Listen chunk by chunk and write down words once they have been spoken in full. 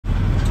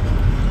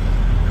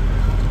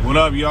What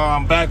up, y'all?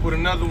 I'm back with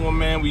another one,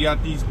 man. We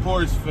got these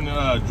ports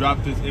finna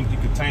drop this empty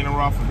container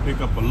off and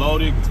pick up a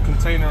loaded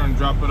container and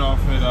drop it off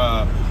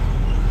at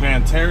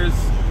Van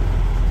Terrace.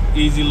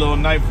 Easy little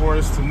night for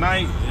us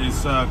tonight.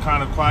 It's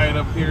kind of quiet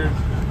up here.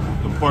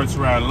 The ports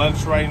are at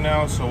lunch right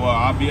now, so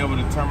I'll be able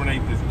to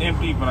terminate this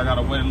empty, but I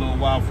gotta wait a little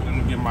while for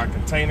them to get my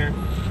container.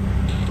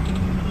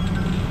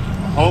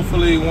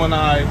 Hopefully when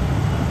I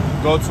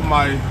go to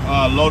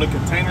my loaded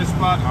container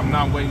spot, I'm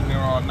not waiting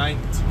there all night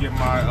to get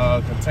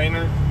my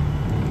container,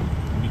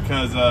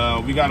 because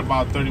we got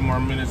about 30 more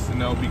minutes and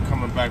they'll be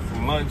coming back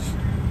from lunch.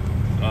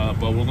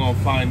 But we're gonna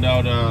find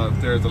out if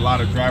there's a lot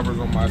of drivers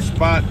on my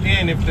spot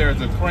and if there's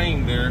a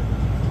crane there.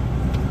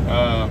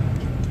 I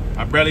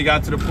barely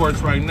got to the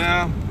ports right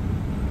now.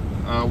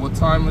 What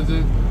time is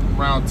it?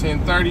 Around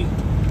 10:30.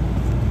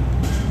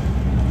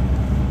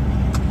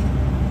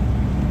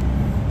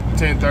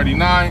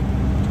 10:39.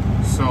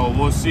 So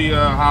we'll see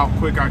how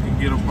quick I can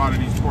get up out of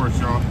these ports,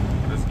 y'all.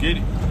 Let's get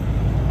it.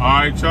 All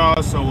right,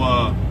 y'all.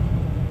 So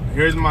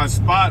here's my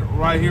spot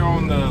right here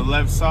on the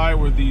left side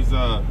where these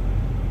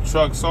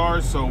trucks are.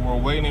 So we're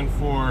waiting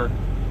for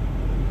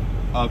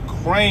a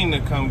crane to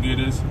come get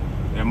us.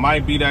 It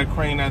might be that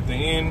crane at the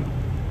end,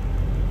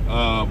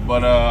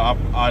 but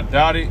I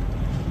doubt it.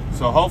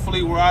 So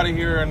hopefully we're out of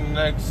here in the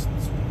next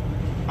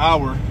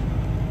hour.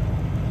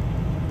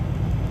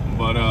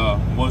 But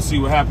we'll see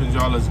what happens,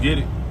 y'all. Let's get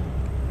it.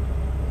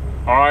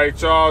 All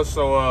right, y'all.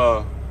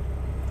 So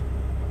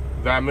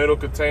that middle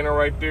container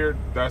right there,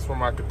 that's where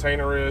my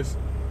container is.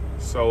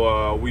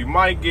 So we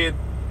might get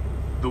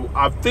the,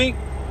 I think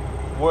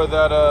where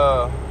that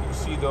you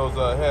see those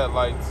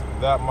headlights,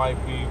 that might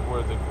be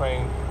where the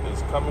crane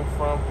is coming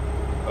from,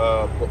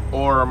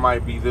 or it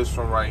might be this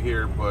one right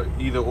here. But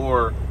either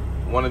or,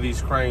 one of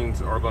these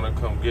cranes are gonna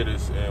come get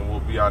us and we'll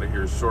be out of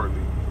here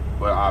shortly.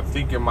 But I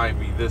think it might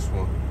be this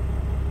one.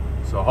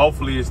 So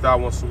hopefully it's that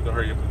one so we can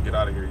hurry up and get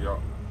out of here, y'all.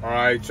 All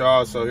right,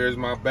 y'all, so here's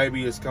my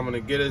baby. It's coming to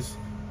get us.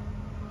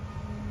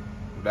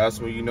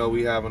 That's when you know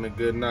we having a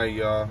good night,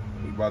 y'all.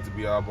 We about to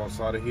be up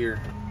outside of here.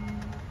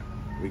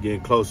 We getting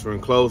closer and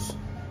close.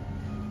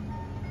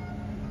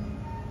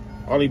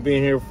 Only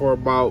been here for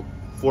about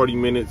 40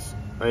 minutes.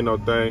 Ain't no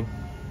thing.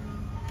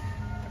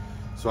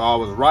 So I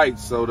was right.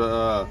 So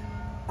the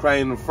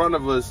crane in front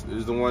of us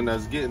is the one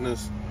that's getting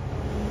us.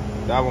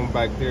 That one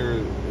back there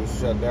is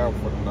shut down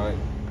for the night.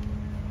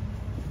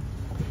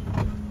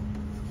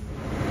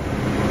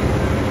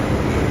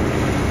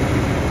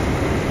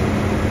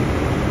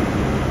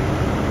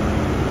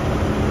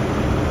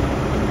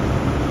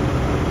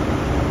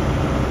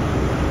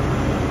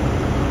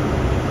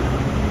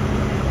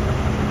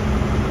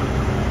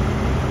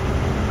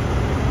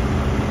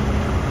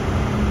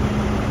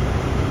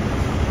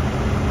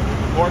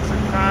 Ports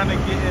are kind of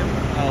getting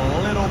a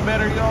little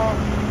better, y'all,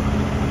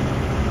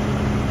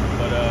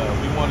 but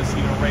we want to see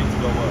the rates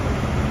go up.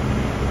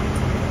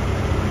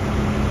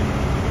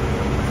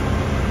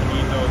 We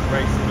need those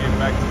rates to get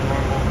back to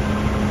normal,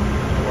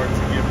 or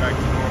to get back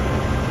to normal.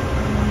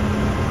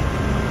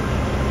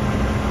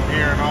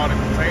 Here, and all the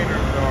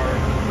containers are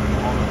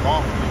on the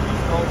Gulf and the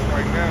East Coast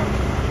right now.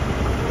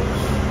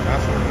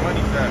 That's where the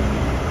money's at.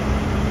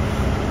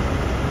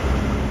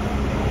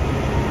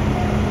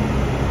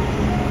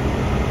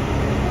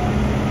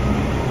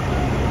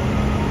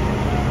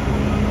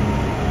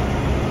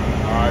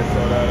 So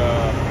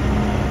that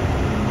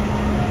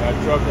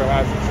trucker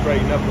has to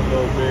straighten up a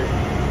little bit.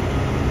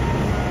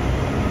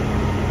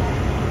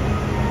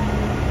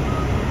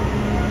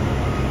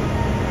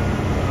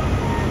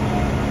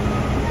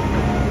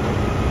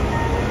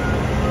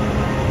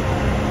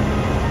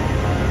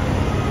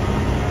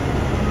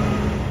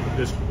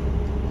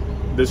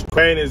 This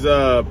crane is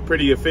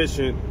pretty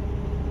efficient.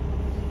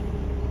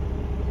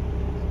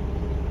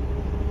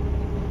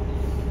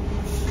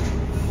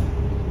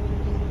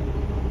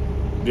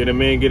 Get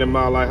them in, get them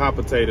out like hot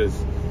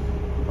potatoes.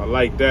 I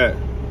like that.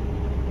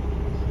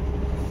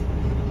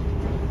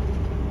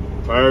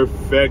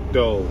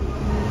 Perfecto.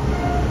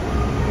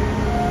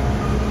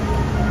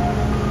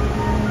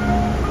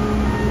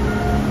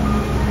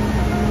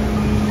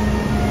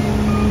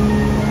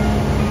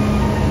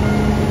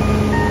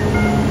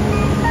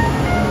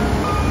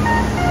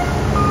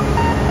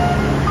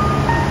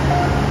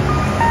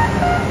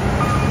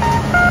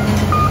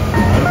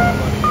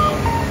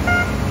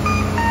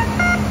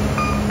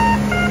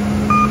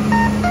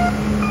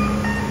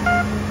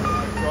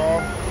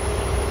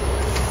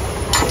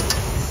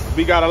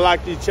 We gotta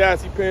lock these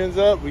chassis pins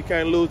up. We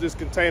can't lose this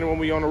container when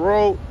we on the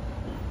road.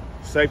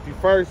 Safety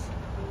first.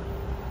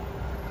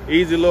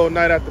 Easy little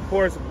night at the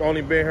ports. I've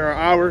only been here an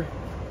hour.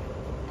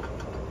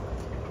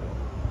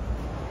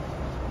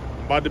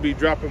 About to be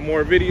dropping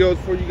more videos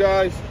for you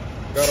guys.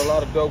 Got a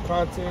lot of dope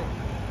content.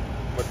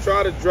 I'm gonna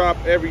try to drop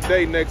every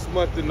day next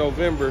month in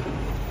November.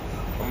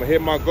 I'm gonna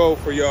hit my goal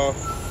for y'all.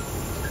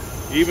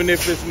 Even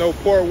if it's no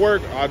port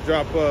work, I'll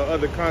drop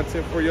other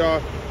content for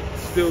y'all.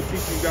 Still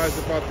teaching you guys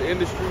about the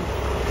industry,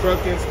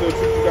 trucking. Still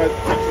teach you guys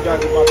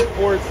about the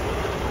ports,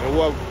 and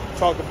we'll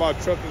talk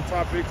about trucking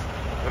topics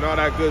and all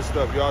that good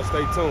stuff. Y'all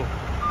stay tuned.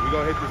 We're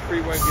gonna hit this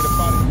freeway and get up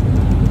out of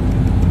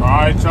here. All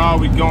right, y'all,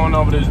 we going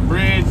over this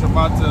bridge.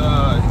 About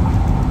to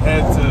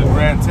head to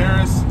Grand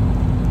Terrace.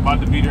 About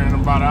to be there in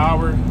about an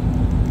hour.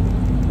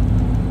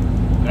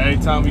 Every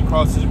time we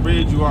cross this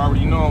bridge, you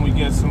already know we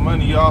getting some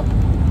money, y'all.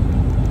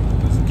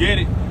 Let's get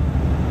it.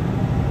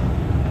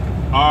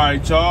 All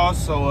right, y'all,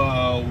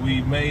 so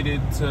we made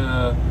it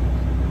to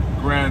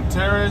Grand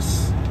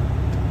Terrace,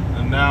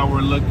 and now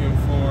we're looking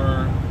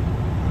for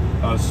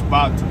a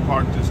spot to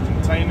park this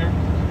container.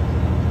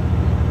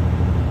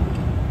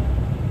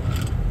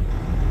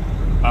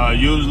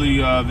 Usually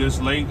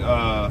this late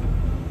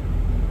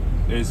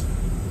is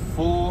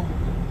full,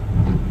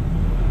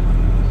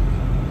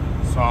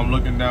 so I'm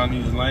looking down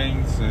these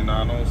lanes and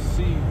I don't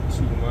see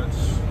too much.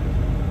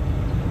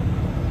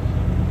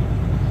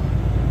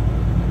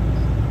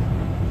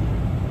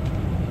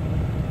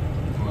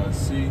 Let's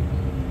see.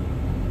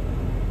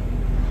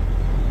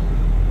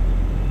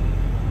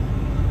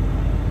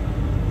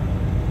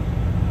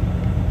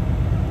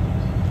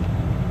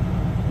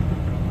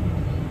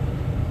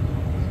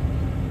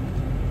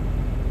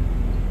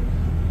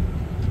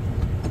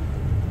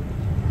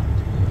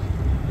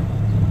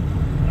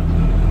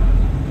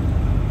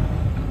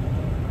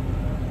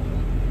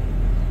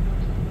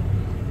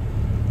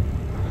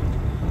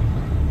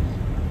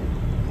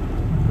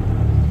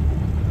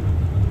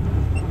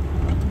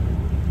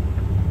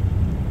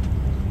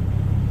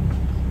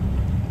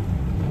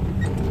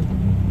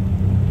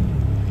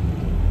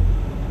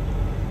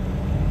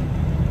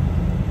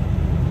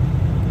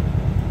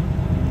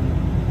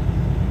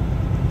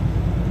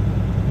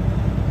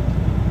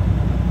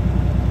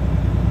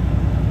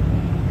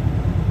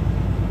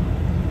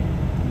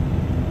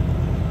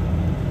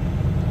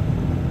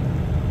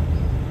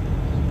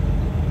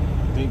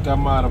 I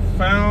might have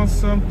found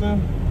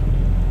something.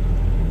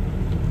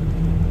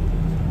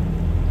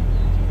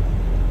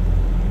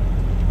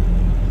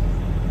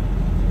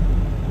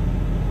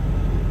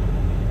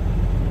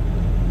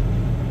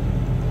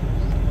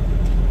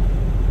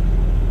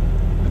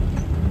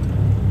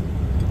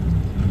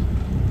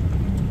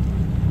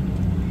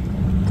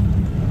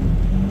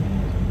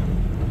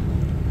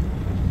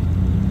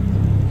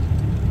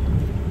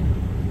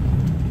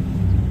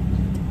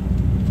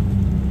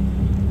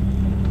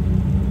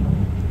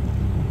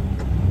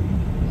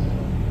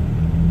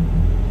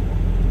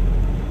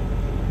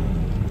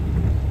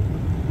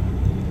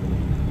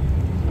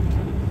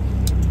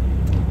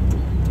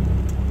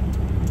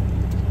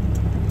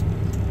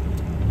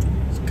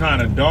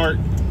 Kind of dark,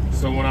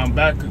 so when I'm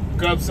back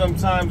up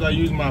sometimes I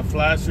use my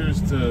flashers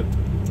to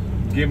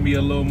give me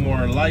a little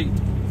more light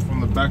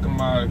from the back of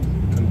my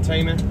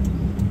container.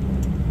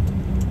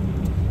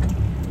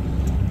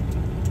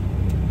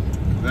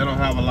 They don't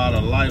have a lot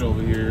of light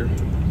over here.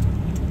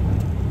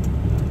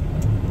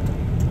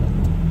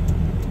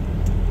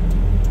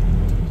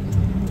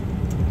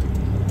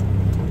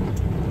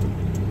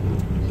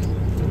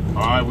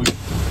 All right, we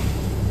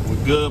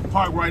good.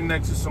 Park right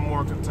next to some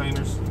more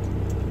containers.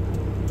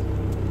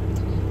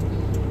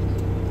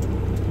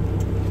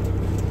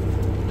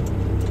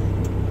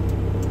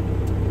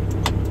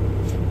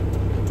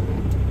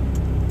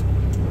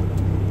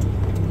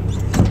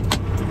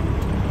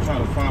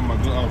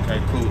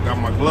 Okay, cool. Got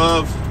my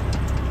gloves.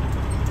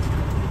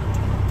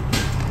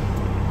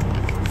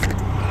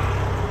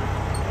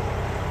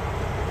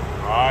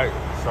 All right,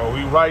 so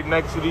we right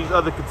next to these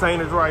other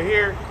containers right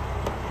here.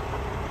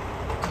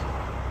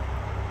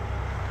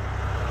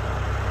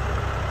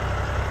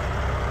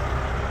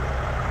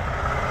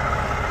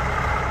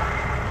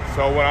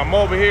 So when I'm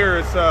over here,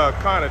 it's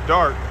kind of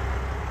dark,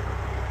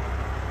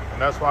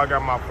 and that's why I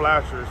got my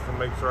flashers to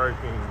make sure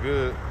everything's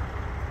good.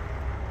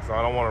 So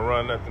I don't want to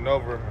run nothing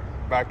over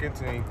back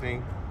into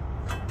anything.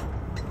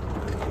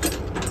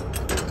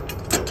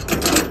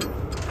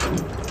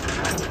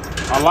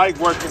 I like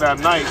working at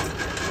night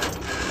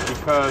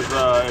because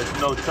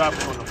there's no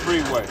traffic on the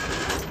freeway.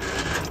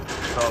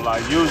 So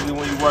like usually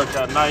when you work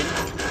at night,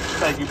 it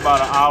takes you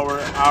about an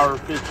hour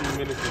 15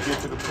 minutes to get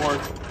to the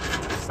porch,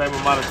 the same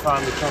amount of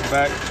time to come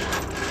back.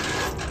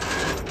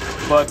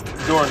 But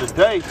during the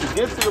day, to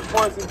get to the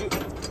porch and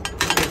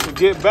to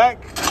get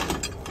back,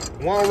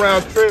 one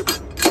round trip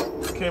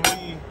can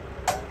be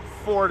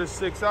 4 to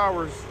 6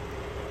 hours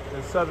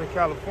in Southern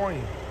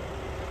California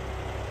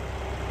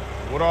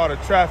with all the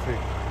traffic.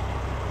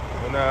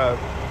 And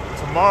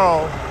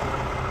tomorrow,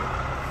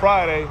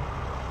 Friday,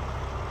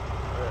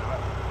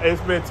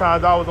 it's been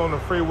times I was on the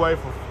freeway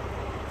for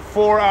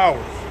 4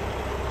 hours.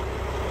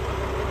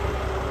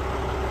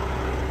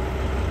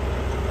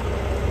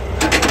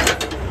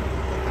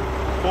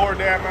 Four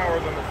damn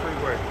hours on the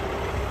freeway.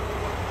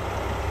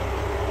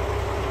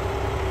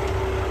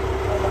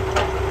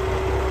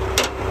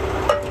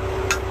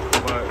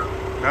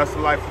 That's the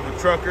life of a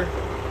trucker.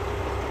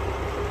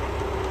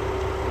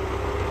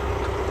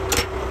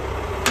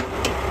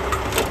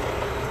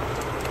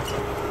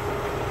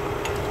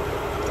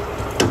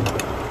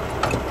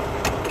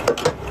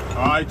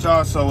 All right,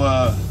 y'all, so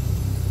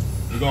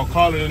we're gonna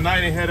call it a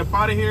night and head up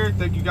out of here.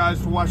 Thank you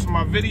guys for watching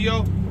my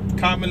video.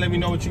 Comment, let me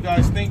know what you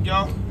guys think,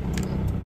 y'all.